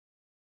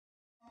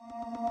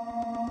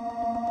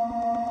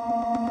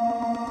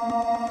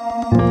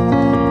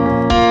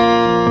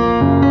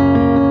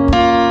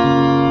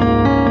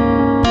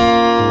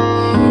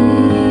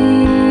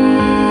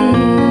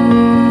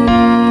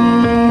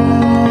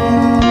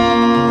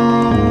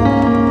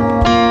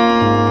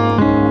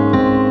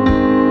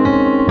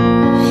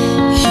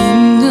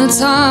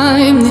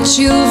that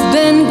you've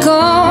been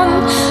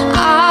gone,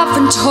 I've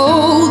been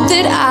told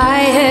that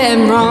I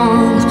am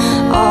wrong.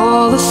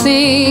 All the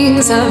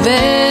things I've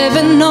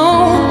ever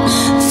known,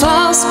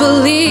 false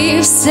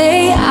beliefs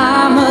say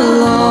I'm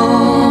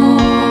alone.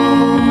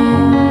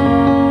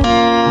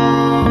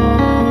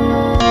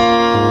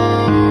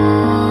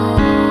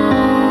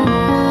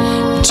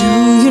 Do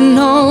you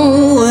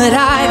know what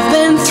I've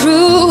been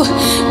through?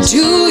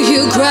 Do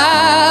you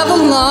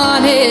gravel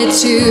on it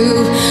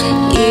too?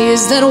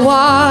 Is that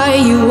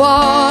why you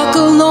walk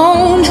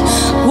alone?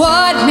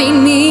 What made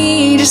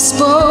me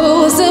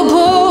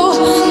disposable?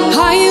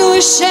 Are you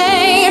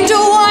ashamed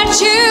of what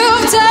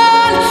you've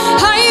done?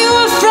 Are you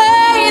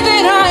afraid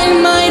that I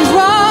might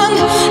wrong?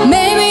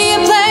 Maybe you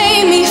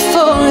blame me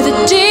for the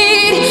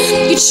deed.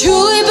 You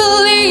truly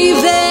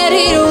believe that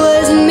it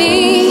was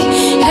me.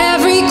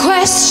 Every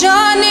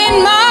question in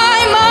my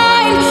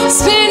mind,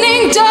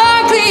 spinning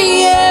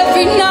darkly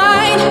every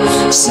night.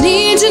 Just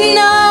need to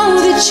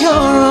know that you're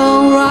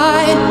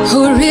alright.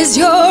 Or is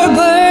your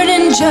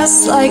burden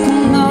just like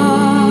mine?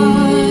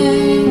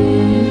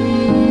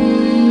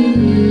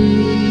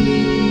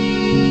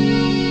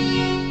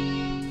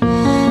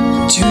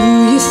 Do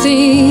you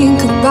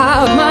think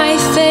about my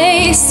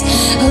face,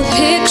 a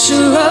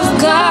picture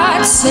of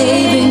God's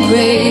saving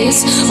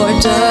grace? Or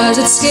does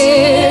it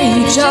scare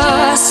you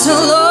just to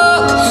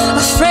look?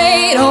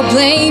 Afraid I'll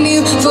blame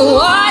you for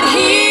what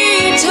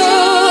he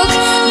took.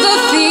 The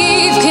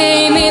thief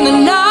came in the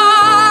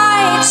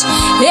night,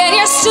 and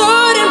you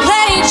stood and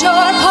played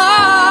your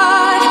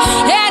part,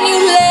 and you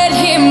let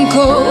him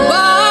go by.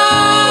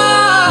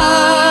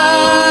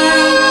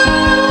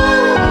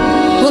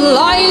 Well,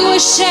 are you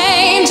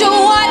ashamed of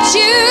what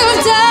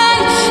you've done?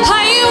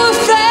 Are you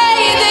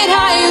afraid that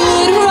I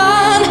would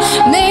run?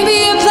 Maybe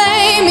you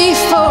blame me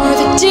for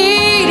the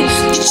deed.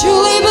 You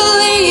truly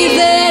believe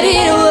that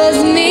it was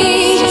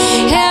me.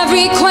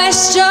 Every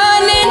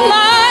question in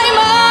my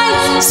mind,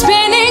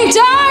 spinning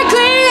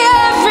darkly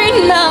every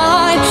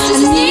night.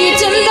 I need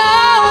to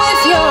know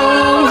if you're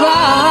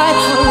alright.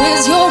 Or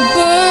is your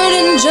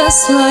burden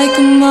just like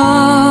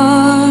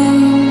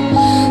mine?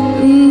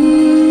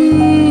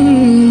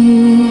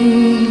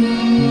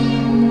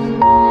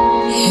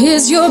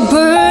 Is your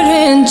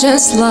burden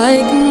just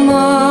like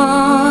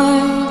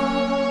mine?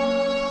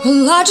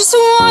 Well, I just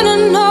wanna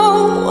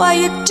know why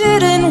you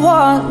didn't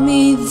want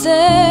me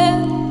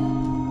then,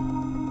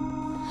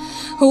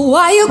 or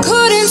why you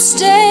couldn't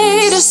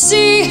stay to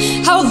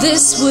see how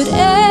this would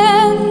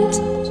end.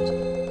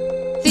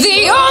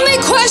 The only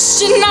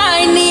question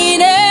I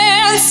need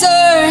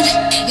answered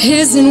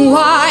isn't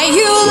why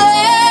you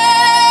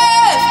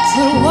left,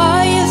 but why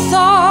you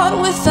thought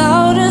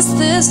without us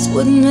this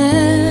would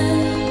mend.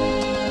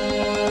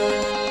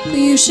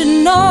 You should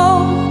know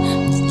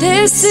that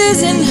this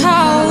isn't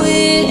how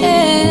it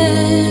ends.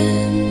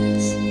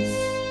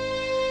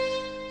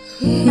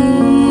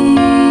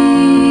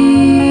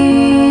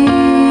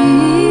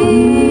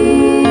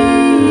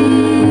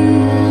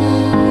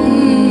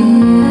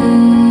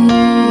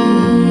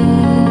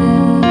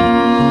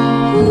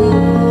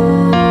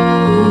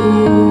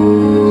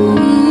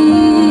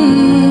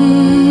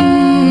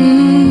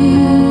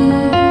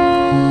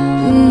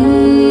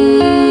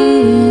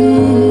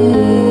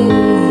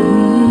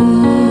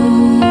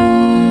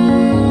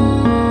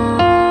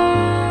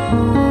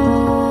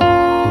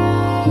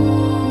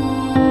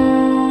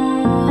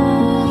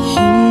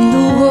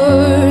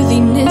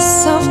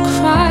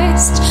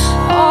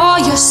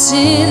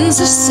 Sins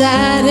are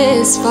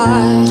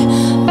satisfied.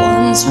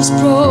 Once was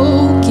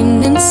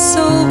broken and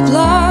so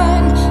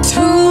blind.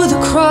 Through the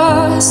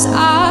cross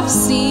I've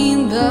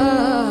seen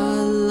the